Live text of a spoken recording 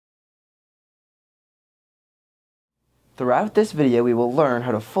Throughout this video, we will learn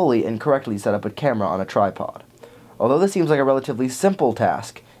how to fully and correctly set up a camera on a tripod. Although this seems like a relatively simple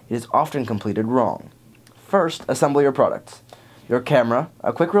task, it is often completed wrong. First, assemble your products: your camera,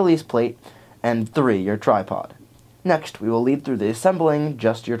 a quick release plate, and 3, your tripod. Next, we will lead through the assembling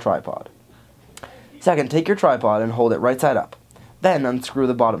just your tripod. Second, take your tripod and hold it right side up. Then unscrew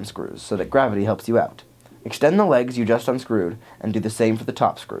the bottom screws so that gravity helps you out. Extend the legs you just unscrewed and do the same for the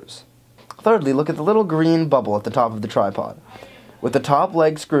top screws. Thirdly, look at the little green bubble at the top of the tripod. With the top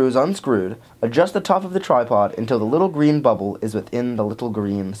leg screws unscrewed, adjust the top of the tripod until the little green bubble is within the little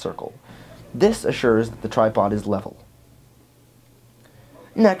green circle. This assures that the tripod is level.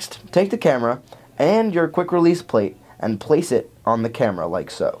 Next, take the camera and your quick release plate and place it on the camera like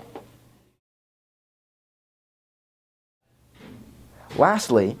so.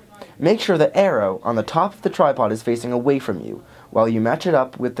 Lastly, make sure the arrow on the top of the tripod is facing away from you while you match it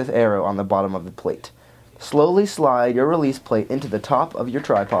up with the arrow on the bottom of the plate. Slowly slide your release plate into the top of your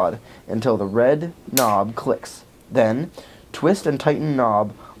tripod until the red knob clicks. Then, twist and tighten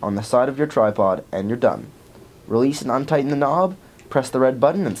knob on the side of your tripod and you're done. Release and untighten the knob, press the red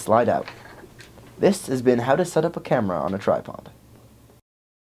button and slide out. This has been how to set up a camera on a tripod.